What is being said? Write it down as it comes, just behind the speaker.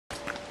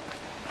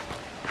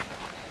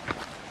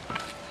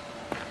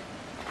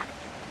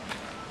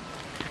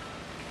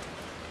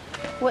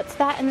What's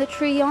that in the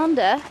tree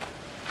yonder?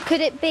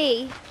 Could it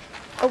be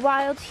a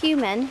wild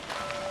human?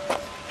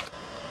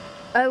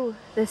 Oh,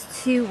 there's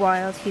 2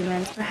 wild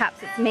humans.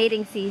 Perhaps it's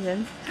mating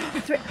season.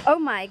 Oh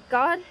my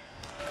god.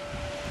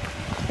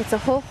 It's a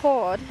whole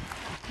horde.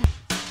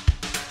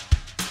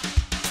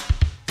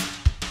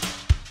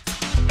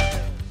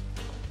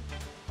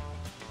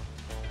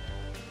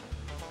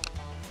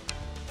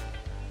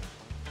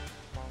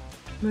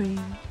 Let me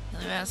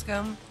ask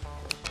him.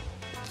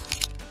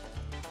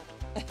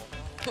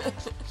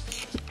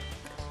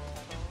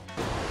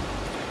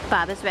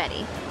 Bob is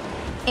ready.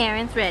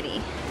 Aaron's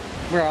ready.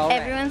 We're all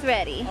Everyone's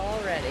ready. All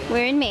ready.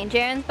 We're in Maine.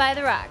 Jaren's by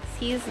the rocks.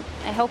 He's,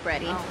 I hope,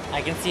 ready. Oh.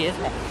 I can see his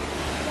head.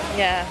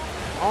 Yeah,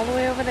 all the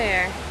way over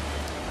there.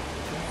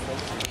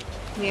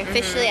 We are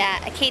officially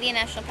at Acadia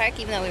National Park,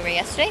 even though we were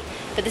yesterday,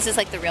 but this is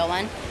like the real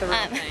one. The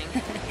real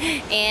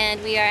thing.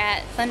 And we are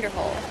at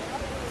Thunderhole.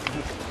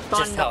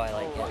 Just how I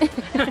like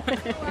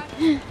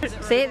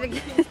it. Say it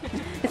again.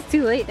 It's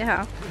too late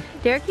now.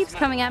 Derek keeps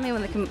coming at me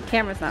when the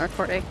camera's not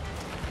recording.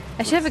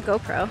 I should have a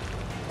GoPro.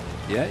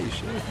 Yeah, you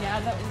should. Yeah,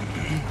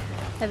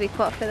 That'd be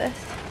cool for this.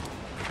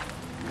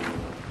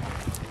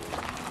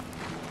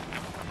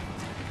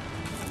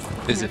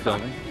 Is it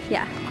filming?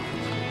 Yeah.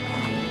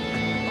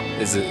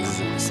 Is it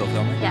still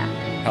filming? Yeah.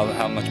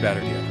 How much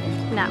battery do you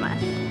have? Not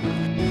much.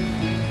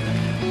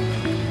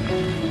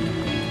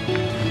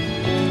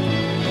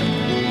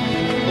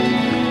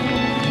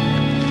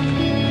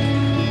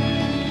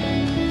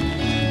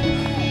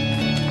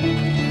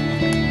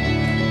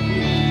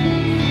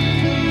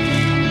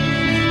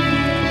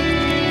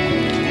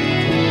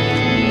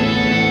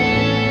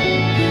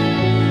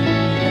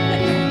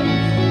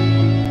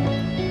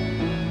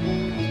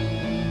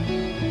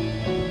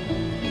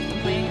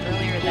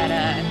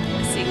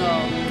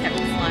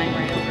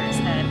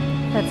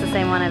 That's the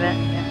same one, I bet.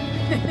 Yeah.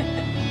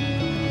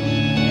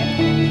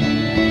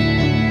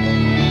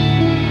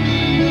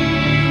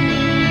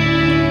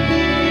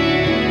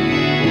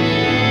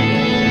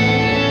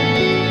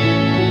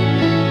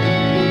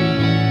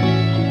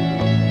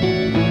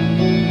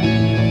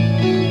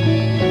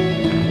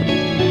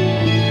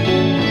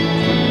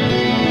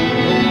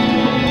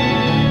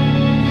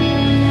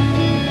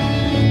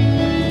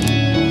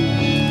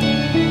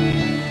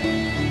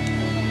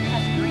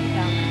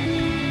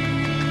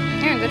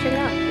 Check it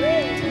out.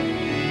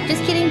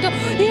 Just kidding, don't.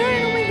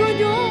 Aaron, oh my god,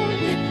 don't.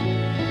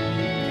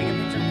 Take a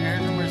picture of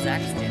Aaron from where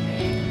Zach's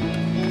standing.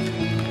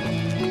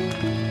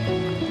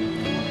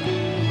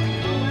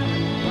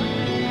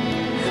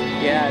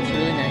 Yeah, it's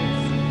really nice.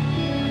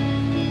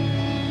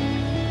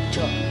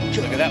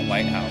 Look at that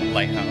lighthouse.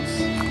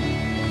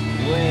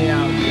 Way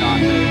out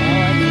yonder.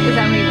 Is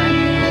that where you went?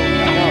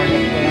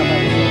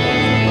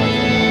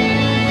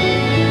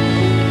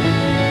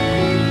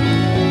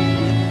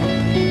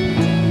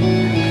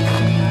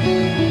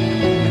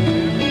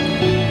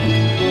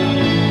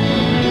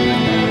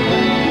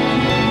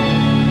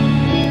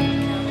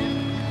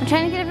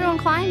 Trying to get everyone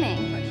climbing.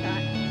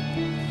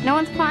 No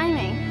one's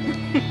climbing.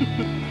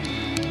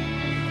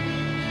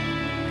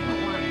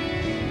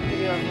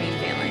 Video of me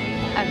failing.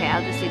 Okay,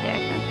 I'll just do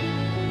Derek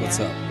then. What's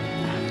up?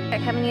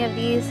 Derek, how many of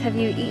these have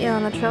you eaten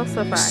on the trail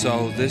so far?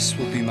 So this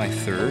will be my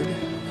 3rd.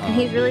 And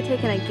he's really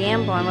taking a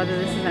gamble on whether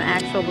this is an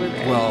actual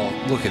blueberry. Well,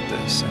 look at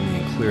this. I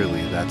mean,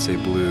 clearly that's a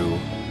blue.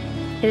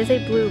 It is a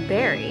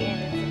blueberry.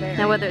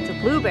 Now whether it's a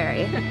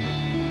blueberry,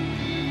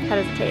 how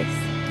does it taste?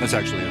 That's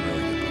actually a really good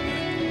blueberry.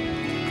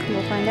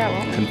 We'll find out,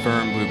 won't we?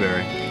 Confirmed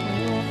blueberry.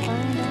 We'll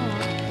find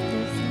out.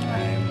 I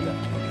am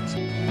definitely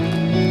concerned.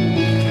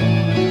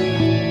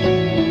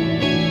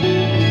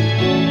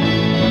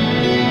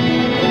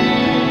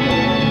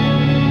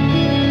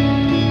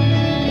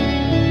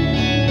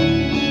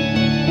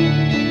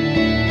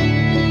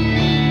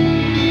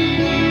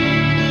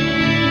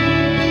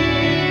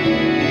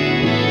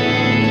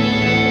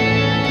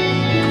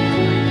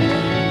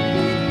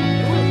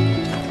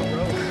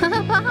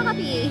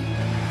 Bobby!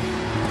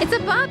 It's a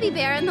Bobby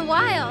bear in the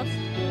wild!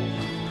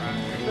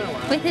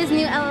 With his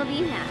new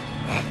LLD hat.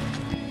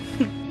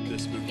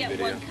 This spooky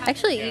video.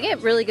 Actually, you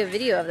get really good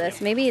video of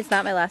this. Maybe it's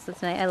not my last of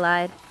tonight. I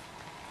lied.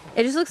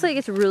 It just looks like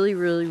it's really,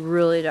 really,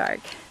 really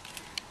dark.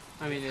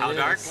 I mean, How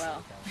dark?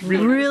 Well.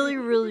 Really,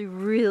 really,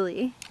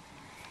 really.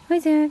 Hi,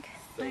 Zach.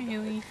 Hi,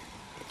 Haley.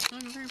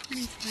 I'm very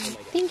pretty tonight.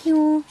 Thank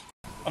you.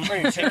 I'm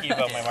very picky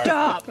about my mark.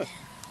 Stop!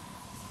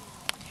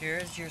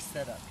 Here's your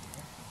setup.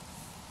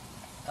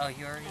 Oh,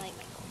 you already...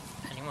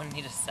 Anyone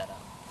need a setup?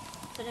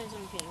 Sometimes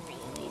I'm feeling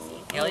really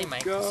lazy. Haley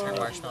might because her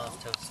marshmallows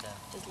toast down.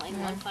 Just light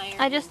one fire.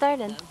 I just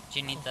started. Do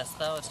you need this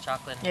though? It's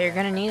chocolate. Yeah, you're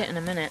gonna need it in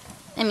a minute.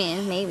 I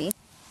mean, maybe.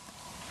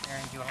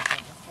 Aaron, do you want to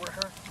paint it for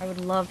her? I would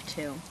love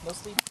to.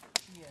 Mostly.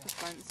 The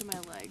fronts of my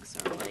legs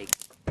are like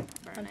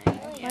burning.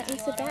 Why don't you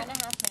sit back?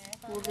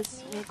 We'll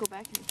go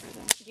back any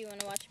further. Do you want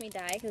to watch me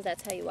die? Because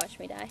that's how you watch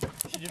me die.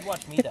 She did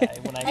watch me die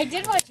when I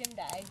did watch him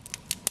die.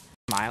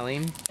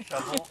 Smiling.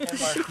 shovel and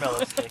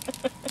marshmallow stick.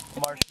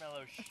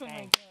 Marshmallow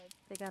shank.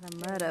 They got a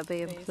murder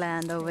being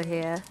planned over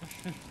here.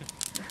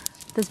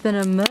 There's been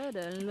a murder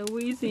in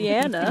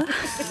Louisiana.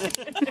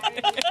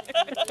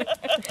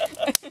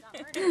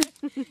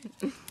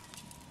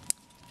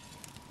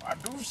 I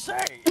do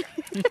say.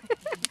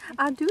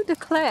 I do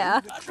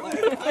declare.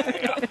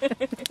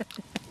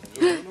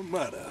 No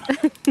matter.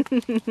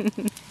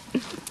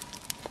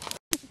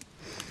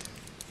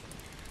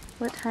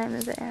 What time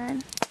is it,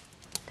 Aaron?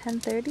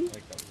 10:30?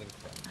 Like that was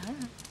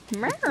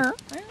incredible.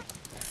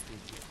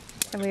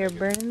 And we are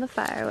burning the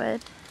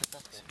firewood.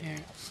 Here.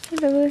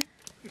 Hello.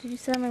 Did you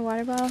set up my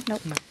water bottle?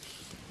 Nope. No.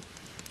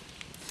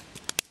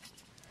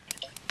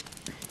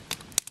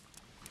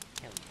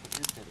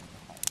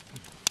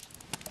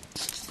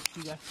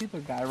 You guys see the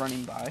guy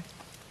running by?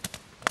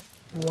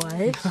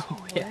 What?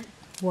 Oh, yeah.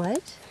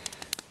 What?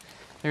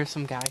 There's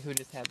some guy who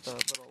just had the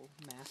little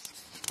mask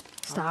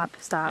Stop,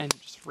 stop, and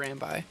just ran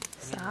by.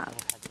 stop.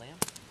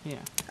 Yeah.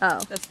 Oh.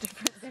 That's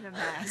different than a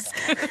mask.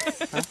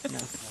 Huh? No.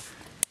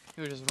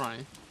 He was just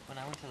running. When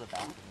I went to the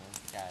bathroom, there was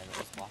a guy that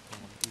was walking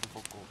on a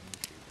beautiful golden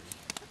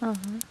retriever.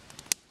 Uh-huh.